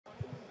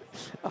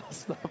I'll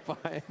stop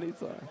by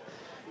anytime.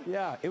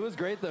 Yeah, it was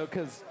great though,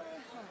 because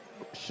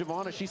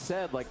Shyvana, she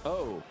said like,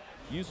 oh,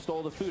 you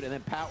stole the food. And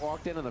then Pat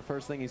walked in and the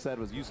first thing he said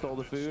was, you stole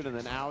the food. And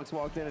then Alex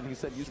walked in and he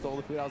said, you stole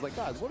the food. I was like,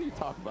 guys, what are you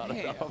talking about?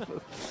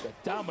 The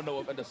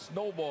domino and the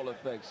snowball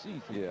effect.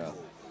 Jeez. Yeah.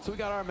 So we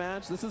got our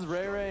match. This is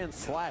RayRay and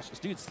Slash.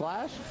 Dude,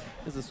 Slash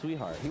is a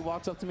sweetheart. He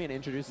walks up to me and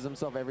introduces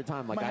himself every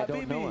time like I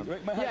don't know him.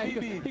 Right? My yeah,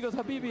 Habibi. he goes,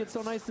 Habibi, it's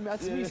so nice to meet you.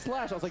 That's me,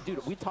 Slash. I was like,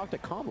 dude, we talked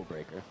at Combo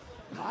Breaker.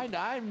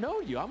 I know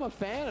you. I'm a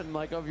fan and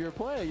like of your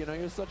play. You know,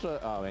 you're such a.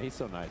 Oh, man, he's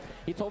so nice.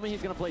 He told me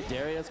he's gonna play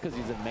Darius because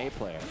he's a Mei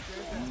player,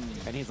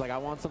 and he's like, I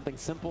want something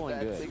simple and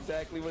good. That's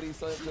exactly what he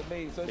said to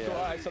me. So it's Yeah. cool.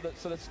 All right,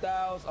 so the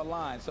styles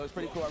align. So it's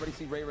pretty cool. I already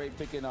see RayRay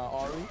picking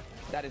Ahri.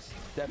 That is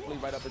definitely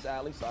right up his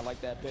alley. So I like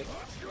that pick.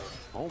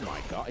 Oh my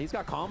God, he's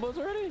got combos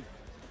already.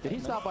 Did he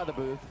stop by the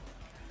booth?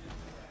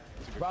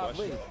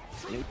 Probably.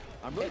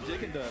 I'm really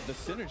digging the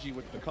synergy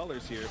with the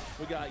colors here.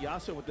 We got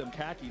Yasuo with them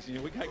khakis, you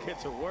know, we got to get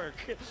to work,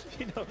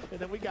 you know, and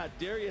then we got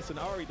Darius and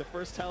Ahri, the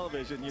first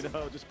television, you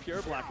know, just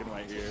pure black and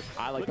white here.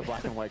 I like the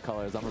black and white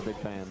colors. I'm a big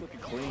fan. Looking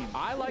clean.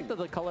 I like that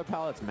the color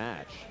palettes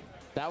match.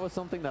 That was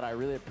something that I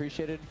really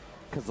appreciated,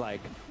 because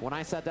like when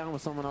I sat down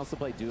with someone else to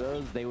play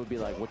duos, they would be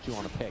like, what you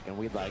want to pick? And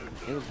we'd like,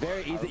 it was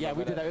very easy. Yeah,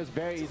 we did that. It was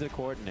very easy to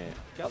coordinate.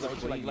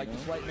 Like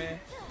this white man.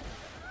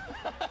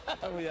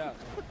 Oh yeah.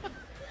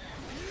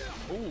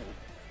 Ooh.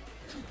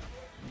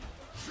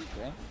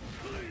 Okay.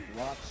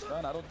 Lock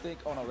stun. I don't think.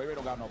 Oh no, RayRay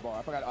don't got no bar.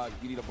 I forgot.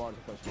 You need a bar to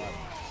push fire.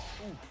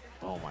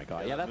 Oh my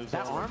God. Yeah,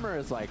 that armor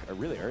is like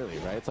really early,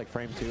 right? It's like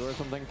frame 2 or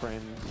something.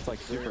 It's like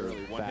super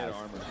early. One hit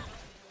armor.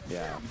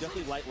 Yeah. You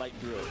definitely light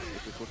through it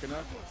if you're quick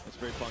enough. It's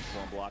very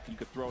functional on block. You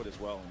could throw it as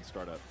well and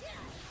start up.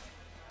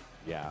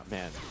 Yeah,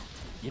 man.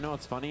 You know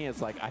what's funny?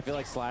 It's like I feel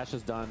like Slash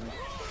has done.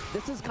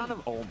 This is kind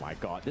of. Oh my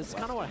God. This is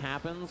kind of what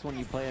happens when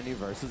you play a new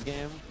versus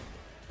game.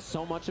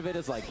 So much of it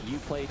is like you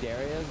play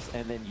Darius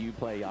and then you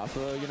play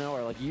Yasuo, you know,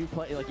 or like you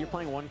play like you're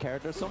playing one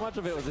character. So much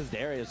of it was just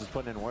Darius just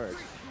putting in work.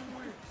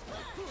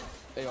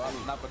 Hey, yo, I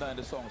mean, not for nothing.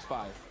 This song's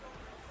fire.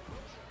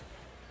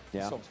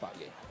 Yeah. This song's fire.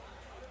 Yeah.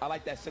 I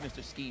like that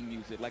sinister scheme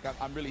music. Like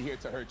I'm really here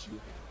to hurt you.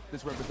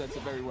 This represents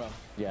it very well.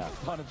 Yeah.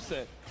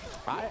 100%.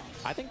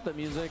 I think the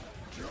music.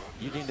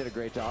 Eugene did a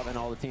great job, and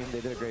all the team,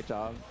 they did a great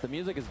job. The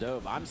music is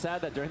dope. I'm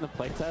sad that during the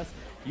playtest,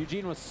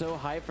 Eugene was so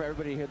hyped for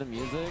everybody to hear the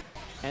music,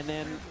 and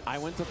then I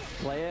went to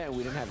play it, and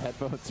we didn't have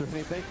headphones or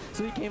anything.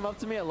 So he came up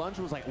to me at lunch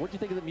and was like, what'd you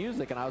think of the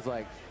music? And I was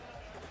like,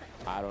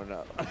 I don't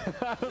know.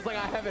 I was like,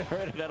 I haven't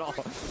heard it at all.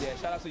 Yeah,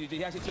 shout out to Eugene.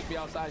 He actually took me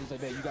outside. He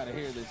said, man, you got to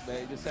hear this,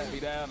 man. He just sat me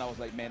down. I was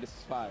like, man, this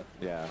is fire.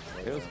 Yeah,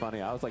 it was funny.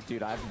 I was like,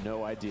 dude, I have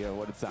no idea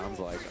what it sounds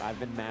like. I've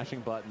been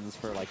mashing buttons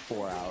for like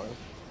 4 hours.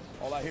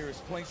 All I hear is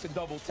plinks and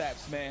double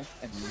taps, man,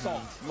 and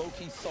salt,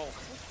 low-key salt.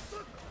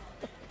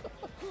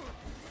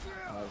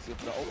 Let's see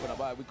if it'll open up.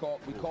 All right, we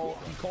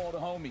call the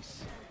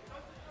homies.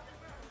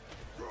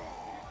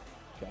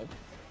 Okay.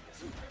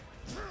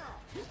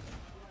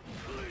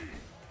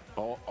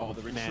 Oh,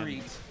 the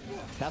retreat.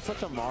 That's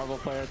such a Marvel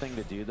player thing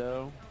to do,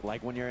 though.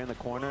 Like when you're in the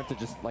corner to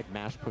just like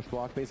mash push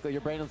block. Basically, your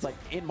brain is like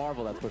in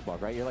Marvel. That's push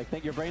block, right? You're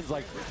like your brain's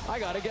like, I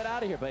gotta get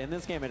out of here. But in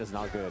this game, it is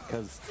not good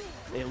because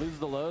it loses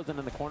the lows, and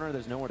in the corner,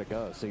 there's nowhere to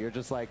go. So you're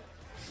just like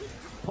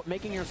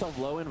making yourself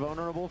low and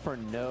vulnerable for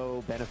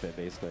no benefit,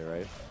 basically,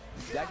 right?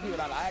 Exactly what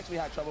I actually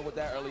had trouble with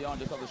that early on,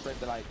 just on the strength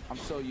that I'm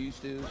so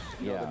used to,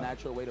 you know, the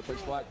natural way to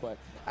push block. But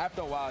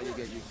after a while, you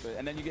get used to it,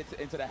 and then you get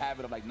into the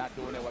habit of like not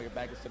doing it while your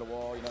back is to the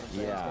wall. You know what I'm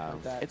saying? Yeah, Stuff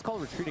like that. It's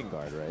called retreating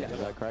guard, right? Yeah. Is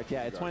that correct?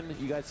 Yeah, it's when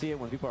you guys see it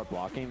when people are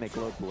blocking, they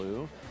glow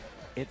blue.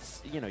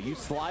 It's, you know, you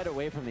slide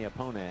away from the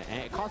opponent,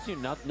 and it costs you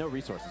no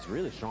resources. It's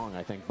really strong,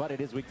 I think, but it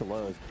is weak to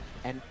lows.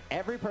 And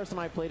every person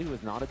I played who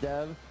was not a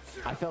dev,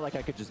 I felt like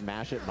I could just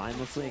mash it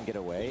mindlessly and get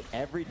away.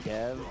 Every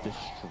dev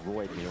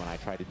destroyed me when I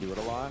tried to do it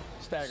a lot.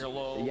 Stagger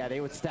low. Yeah, they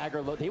would stagger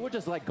low. They would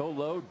just like go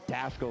low,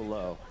 dash, go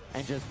low,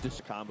 and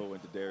just combo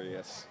into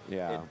Darius.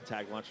 Yeah. And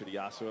tag launcher to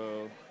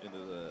Yasuo into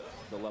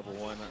the level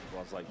 1. I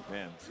was like,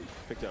 man,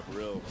 picked up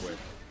real quick.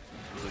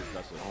 Really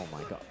impressive. Oh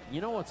my God!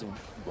 You know what's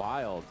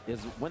wild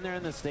is when they're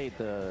in this state,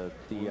 the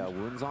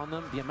wounds on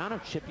them, the amount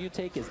of chip you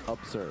take is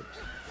absurd.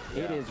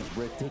 Yeah. It is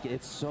ridiculous.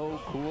 It's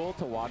so cool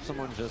to watch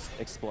someone just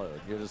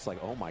explode. You're just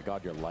like, oh my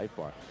God, your life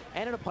bar.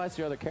 And it applies to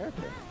your other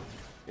character.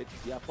 It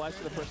applies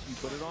to the person you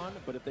put it on,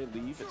 but if they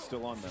leave, it's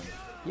still on them.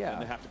 Yeah.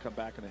 And they have to come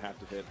back and they have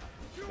to hit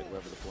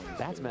wherever the point is.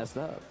 That's messed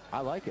up.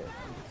 I like it.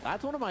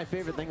 That's one of my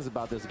favorite things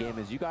about this game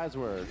is you guys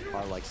are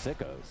like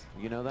sickos.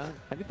 You know that?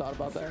 Have you thought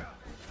about that?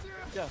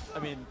 Yeah, I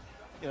mean,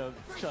 you know,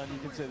 Sean, you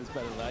can say this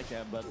better than I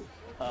can, but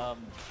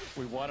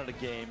we wanted a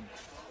game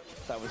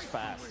that was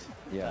fast.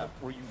 Yeah.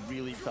 Where you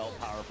really felt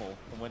powerful.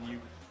 And when you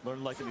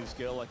learn like a new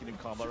skill, like a new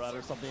combo route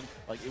or something,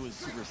 like it was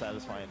super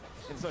satisfying.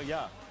 And so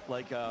yeah,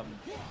 like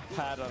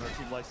Pat on our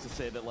team likes to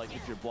say that like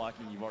if you're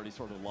blocking, you've already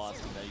sort of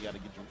lost, and now you got to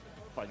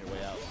find your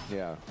way out.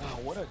 Yeah. Wow,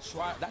 what a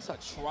try! That's a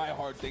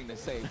try-hard thing to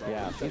say, bro.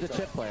 Yeah, he's a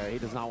chip player. He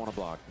does not want to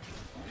block.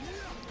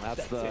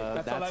 That's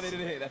all I needed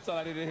to hear. That's all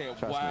I needed to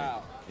hear.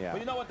 Wow. Me. Yeah.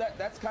 But you know what?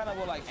 That's kind of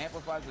what like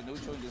amplifies the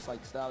neutral and just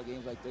like style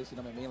games like this. You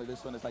know what I mean? Mainly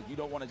this one is like you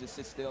don't want to just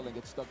sit still and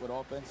get stuck with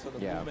offense. So the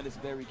movement is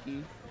very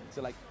key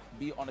to like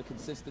be on a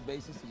consistent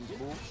basis to just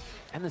move.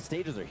 And the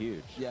stages are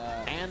huge.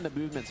 Yeah. And the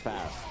movement's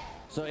fast.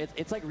 So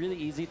it's like really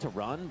easy to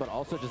run, but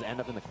also just end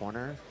up in the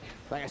corner.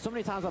 Like so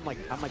many times I'm like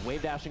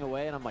wave dashing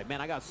away, and I'm like,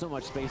 man, I got so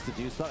much space to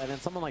do stuff. And then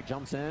someone like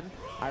jumps in,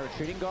 I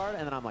retreating guard,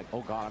 and then I'm like,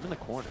 oh god, I'm in the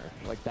corner.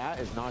 Like that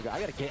is not good. I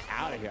gotta get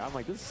out of here. I'm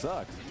like, this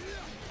sucks.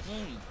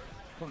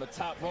 From the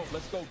top rope,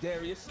 let's go,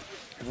 Darius.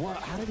 What?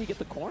 How did he get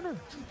the corner?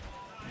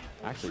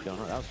 Actually, don't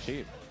know. That was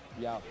cheap.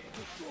 Yeah.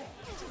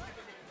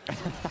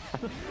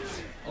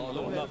 Oh,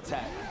 little love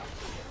tap.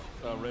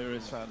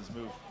 RayRay's found his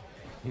move.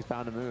 He's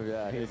found a move,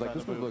 yeah. He was like,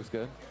 this move looks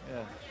good.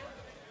 Yeah.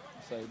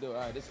 So you do. All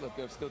right, this looks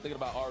good. Still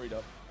thinking about Ahri,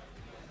 though.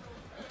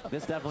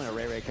 This is definitely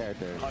a RayRay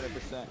character.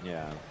 100%.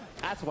 Yeah.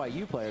 That's why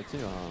you play her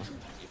too,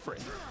 huh?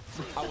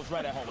 I was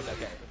right at home with that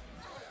character.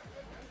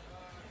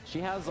 She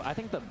has, I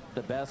think,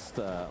 the best,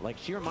 like,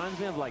 she reminds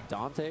me of, like,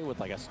 Dante with,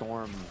 like, a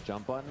storm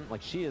jump button.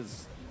 Like,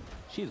 she's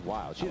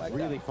wild. She's like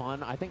really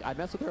fun. I think I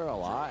mess with her a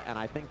lot, and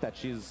I think that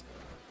she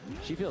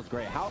feels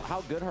great.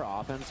 How good her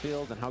offense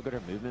feels and how good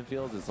her movement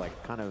feels is, like,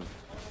 kind of,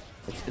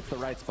 it's the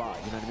right spot.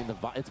 You know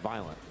what I mean? It's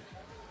violent.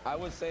 I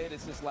would say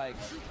this is, like,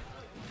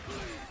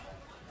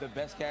 the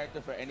best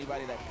character for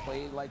anybody that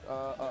played, like,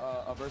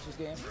 a versus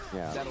game.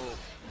 Yeah.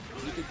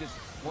 You could just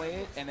play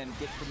it and then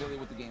get familiar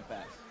with the game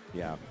fast.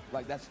 Yeah.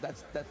 Like that's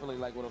definitely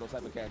like one of those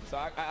type of characters. So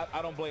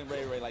I don't blame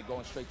RayRay like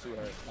going straight to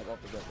her like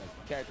off the rip.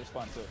 Like the character's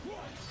fun too.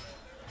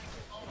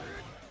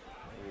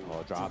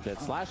 Oh, dropped it.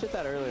 Slash hit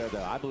that earlier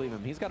though. I believe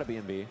him. He's got a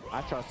B&B.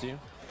 I trust you.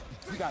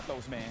 You got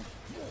those, man.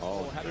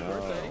 Oh, happy no.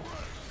 birthday.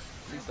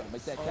 Please don't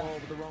make that count. Oh,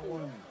 the wrong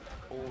one.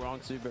 Oh, wrong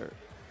super.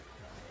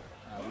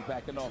 We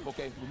backing off.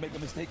 Okay, we make a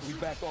mistake. We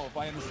back off.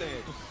 I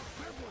understand.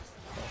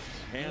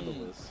 Handle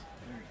this.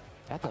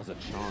 That does a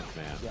chunk,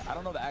 man. Yeah, I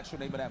don't know the actual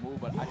name of that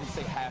move, but I just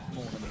say half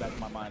moon in the back of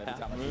my mind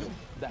every time I do it.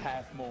 The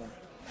half moon.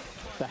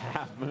 The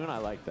half moon, I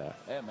like that.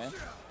 Yeah, man.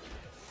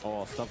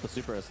 Oh, stuff the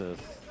super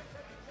assist.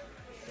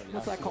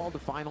 What's that called? The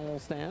final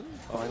stand?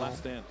 Last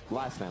stand.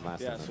 Last stand,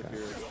 last stand. So Okay.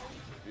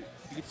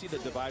 you can see the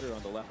divider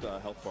on the left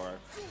health bar.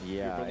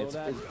 Yeah, it's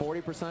that,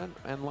 40%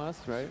 and less,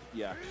 right?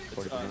 Yeah.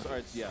 40%.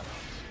 Sorry, yeah.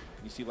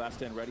 You see last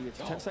stand ready. It's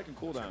a 10-second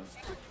cooldown.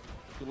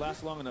 If you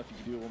last long enough,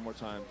 you can do it one more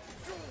time.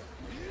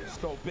 Let's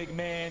go, big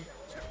man.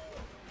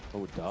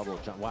 Oh, double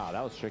jump. Wow,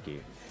 that was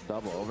tricky.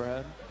 Double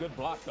overhead. Good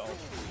block, though.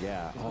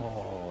 Yeah.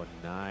 Oh,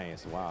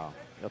 nice. Wow.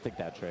 You'll take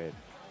that trade.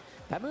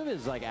 That move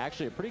is like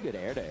actually a pretty good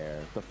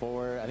air-to-air. The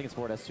forward, I think it's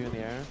forward S2 in the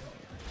air.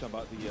 Talking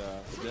about the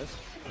disc?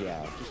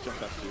 Yeah. Just jump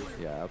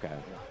S2. Yeah, okay.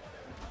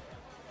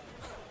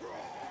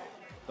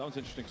 That one's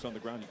interesting because on the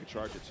ground you could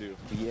charge it too.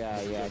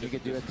 Yeah, yeah. You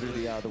could do it through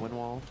the wind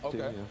wall Okay.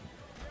 too.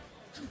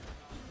 Yeah.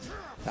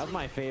 That was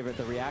my favorite.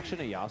 The reaction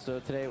to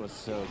Yasuo today was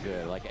so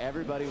good. Like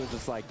everybody was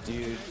just like,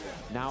 dude,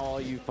 now all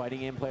you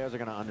fighting game players are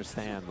gonna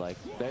understand. Like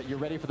that you're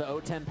ready for the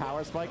O10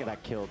 power spike, and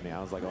that killed me. I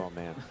was like, oh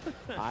man.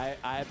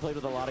 I played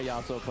with a lot of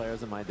Yasuo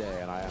players in my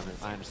day, and I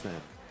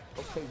understand.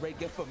 Okay, Ray,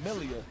 get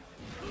familiar.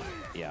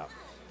 Yeah.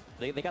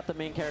 They got the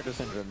main character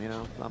syndrome, you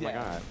know? I'm like,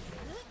 all right.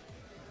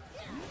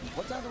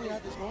 What time do we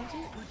have this going to?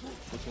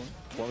 Which one?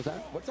 What was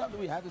that? What time do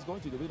we have this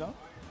going to? Do we know?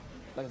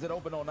 Like, is it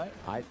open all night?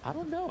 I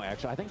don't know,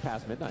 actually. I think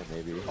past midnight,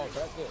 maybe. Oh, so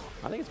that's good.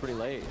 I think it's pretty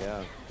late,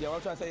 yeah. Yeah, what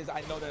I'm trying to say is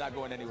I know they're not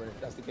going anywhere.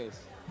 That's the case.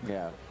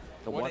 Yeah.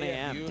 The 1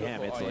 a.m.,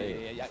 damn, it's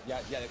late. Yeah,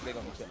 they're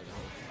going to be chilling.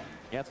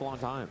 Yeah, it's a long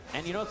time.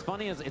 And you know what's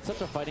funny is it's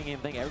such a fighting game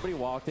thing. Everybody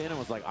walked in and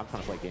was like, I'm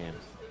trying to play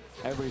games.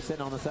 Everybody's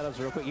sitting on the setups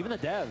real quick. Even the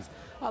devs.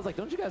 I was like,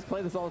 don't you guys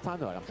play this all the time?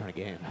 They're like, I'm trying to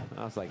game.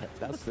 I was like,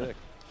 that's sick.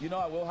 You know,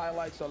 I will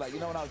highlight, so like, you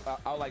know, when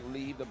I'll like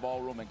leave the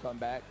ballroom and come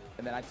back,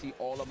 and then I see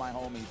all of my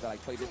homies that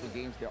like play different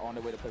games, they're on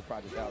their way to play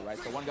Project L, right?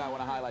 So one guy I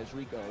want to highlight is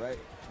Rico, right?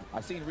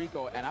 I've seen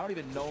Rico, and I don't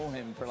even know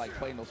him for like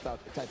playing those type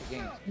of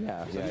games.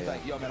 Yeah, so he's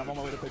like, yo, man, I'm on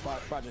my way to play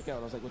Project L.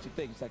 I was like, what you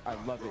think? He's like,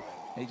 I love it.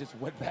 And he just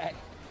went back,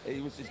 and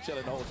he was just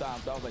chilling the whole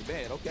time. So I was like,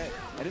 man, okay.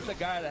 And it's a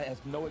guy that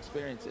has no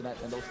experience in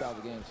those styles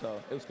of games,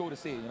 so it was cool to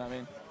see, you know what I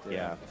mean?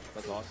 Yeah.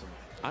 That's awesome.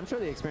 I'm sure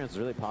the experience is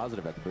really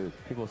positive at the booth.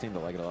 People seem to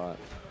like it a lot.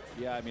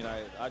 Yeah, I mean,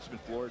 I've just been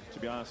floored, to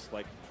be honest.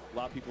 Like, a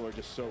lot of people are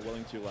just so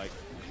willing to, like,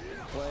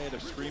 play,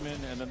 they're screaming,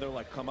 and then they'll,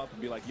 like, come up and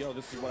be like, yo,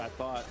 this is what I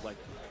thought. Like,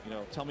 you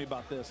know, tell me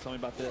about this, tell me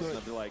about this. And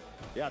I'll be like,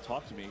 yeah,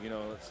 talk to me. You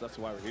know, that's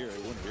why we're here.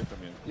 We want to hear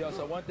from you. Yo,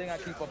 so one thing I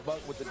keep a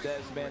buck with the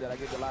devs, man, that I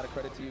give a lot of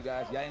credit to you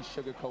guys. Y'all ain't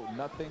sugarcoat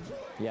nothing.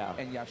 Yeah.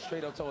 And y'all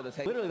straight up told us,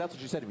 hey. Literally, that's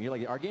what you said to me. You're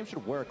like, our game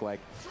should work. Like,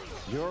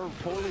 you're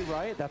totally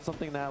right. That's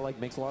something that, like,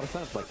 makes a lot of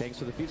sense. Like, thanks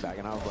for the feedback.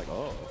 And I was like,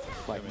 oh,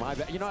 like, my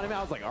bad. You know what I mean?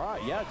 I was like, all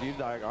right, yeah, dude.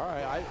 Like, all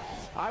right.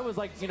 I was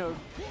like, you know,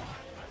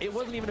 it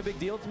wasn't even a big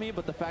deal to me,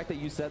 but the fact that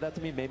you said that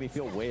to me made me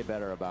feel way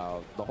better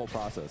about the whole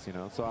process, you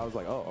know? So I was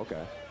like, oh,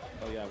 okay.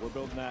 Oh, yeah, we're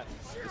building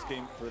this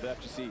game for the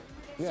FGC.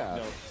 Yeah.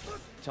 You know,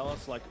 tell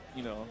us, like,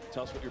 you know,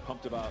 tell us what you're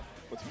pumped about,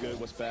 what's good,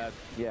 what's bad.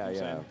 Yeah, you know what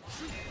yeah. I'm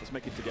saying? Let's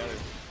make it together.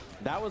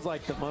 That was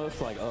like the most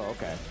like, oh,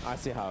 okay, I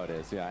see how it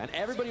is, yeah. And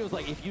everybody was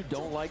like, if you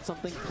don't like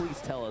something, please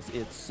tell us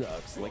it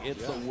sucks. Like,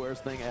 it's the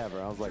worst thing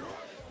ever. I was like,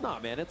 nah,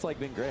 man, it's like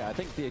been great. I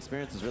think the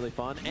experience is really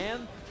fun,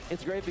 and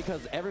it's great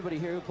because everybody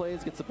here who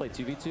plays gets to play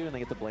 2v2, and they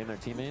get to blame their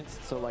teammates.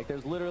 So like,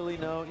 there's literally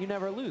you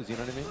never lose, you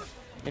know what I mean?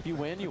 If you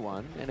win, you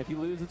won, and if you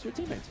lose, it's your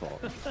teammate's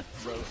fault.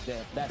 Bro,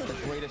 that's the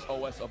greatest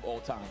OS of all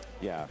time.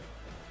 Yeah,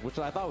 which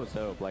I thought was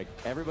dope. Like,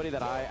 everybody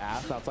that I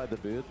asked outside the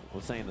booth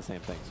was saying the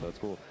same thing, so it's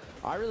cool.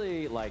 I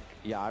really, like,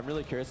 yeah, I'm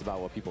really curious about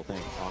what people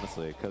think,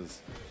 honestly,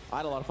 because I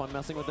had a lot of fun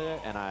messing with it,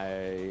 and I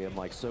am,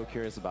 like, so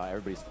curious about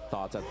everybody's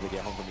thoughts after they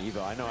get home from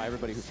EVO. I know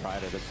everybody who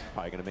tried it is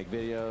probably going to make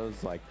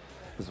videos, like,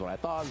 this is what I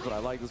thought, this is what I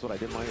like, this is what I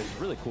didn't like.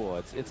 It's really cool.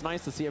 It's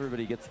nice to see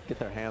everybody get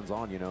their hands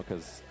on, you know,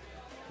 because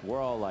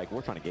we're all, like,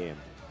 we're trying to game,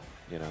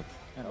 you know.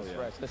 And it's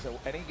fresh. Listen,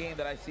 any game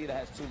that I see that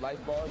has 2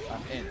 life bars,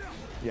 I'm in.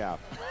 Yeah,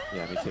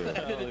 yeah, me too.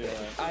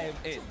 I am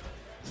in.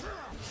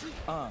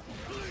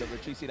 The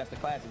retreat, see, that's the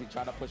classic. He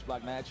trying to push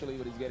block naturally,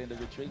 but he's getting the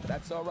retreat.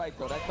 That's all right,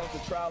 though. That comes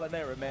with trial and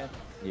error, man.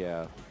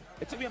 Yeah.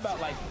 It took me about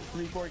like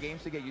 3-4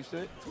 games to get used to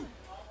it.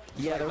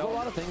 Yeah, there's a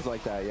lot of things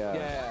like that, yeah.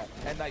 Yeah,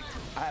 and like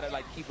I had to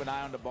like keep an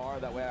eye on the bar.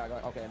 That way I go,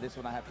 okay, this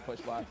one I have to push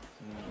block.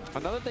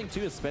 Another thing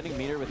too is spending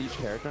meter with each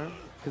character,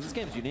 because this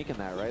game's unique in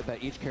that, right?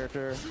 That each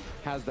character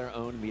has their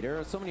own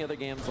meter. So many other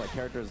games, like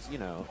characters, you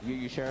know,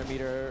 you share a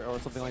meter or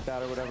something like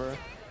that or whatever.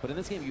 But in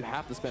this game, you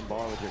have to spend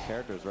bar with your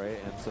characters, right?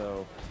 And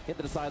so you have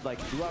to decide, like,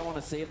 do I want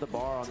to save the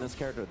bar on this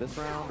character this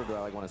round, or do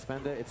I like want to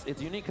spend it?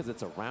 It's unique because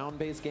it's a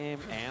round-based game,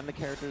 and the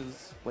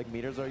characters, like,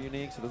 meters are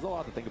unique. So there's a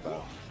lot to think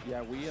about.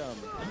 Yeah, we,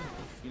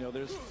 you know,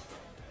 there's,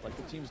 like,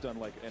 the team's done,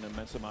 like, an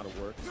immense amount of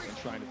work in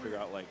trying to figure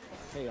out, like,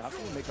 hey, how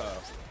can we make a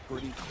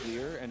pretty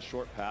clear and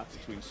short path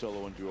between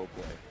solo and duo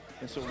play?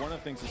 And so one of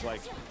the things is,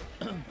 like,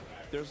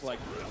 there's like,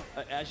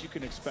 as you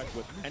can expect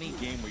with any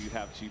game where you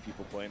have 2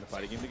 people playing a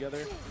fighting game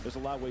together, there's a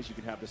lot of ways you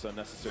can have this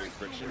unnecessary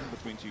friction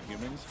between 2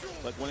 humans.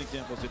 Like, one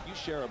example is if you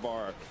share a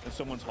bar and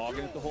someone's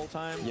hogging it the whole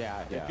time,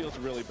 it feels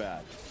really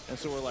bad. And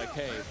so we're like,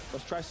 hey,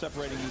 let's try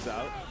separating these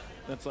out.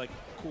 And it's like,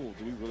 cool,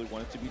 do we really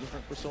want it to be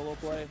different for solo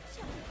play?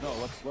 No,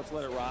 let's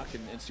let it rock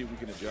and see if we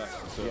can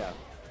adjust. So, yeah,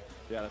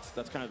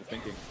 that's kind of the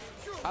thinking.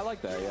 I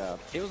like that, yeah.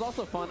 It was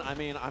also fun. I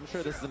mean, I'm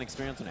sure this is an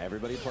experience when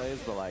everybody plays,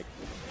 but like,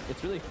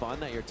 it's really fun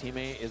that your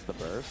teammate is the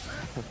burst.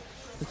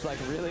 It's like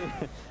really,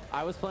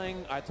 I was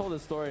playing, I told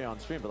this story on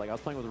stream, but like I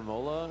was playing with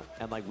Ramola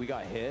and like we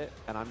got hit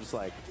and I'm just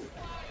like,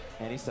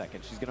 any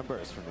second, she's gonna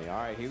burst for me. All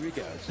right, here we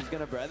go. She's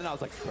gonna burst. And then I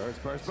was like,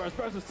 burst, burst, burst,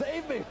 burst,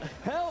 save me,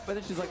 help. And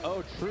then she's like,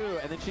 oh, true.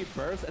 And then she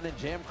bursts and then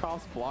Jam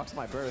Cross blocks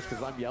my burst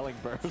because I'm yelling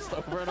burst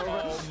over and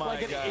over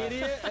like an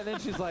idiot. And then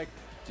she's like,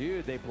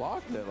 dude, they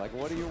blocked it. Like,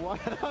 what do you want?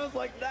 And I was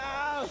like,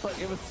 nah. Like,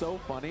 it was so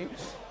funny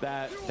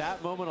that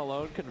moment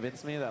alone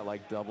convinced me that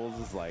like doubles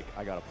is like,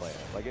 I gotta play it.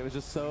 Like, it was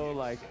just so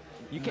like,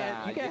 you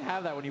can't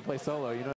have that when you play solo, you know?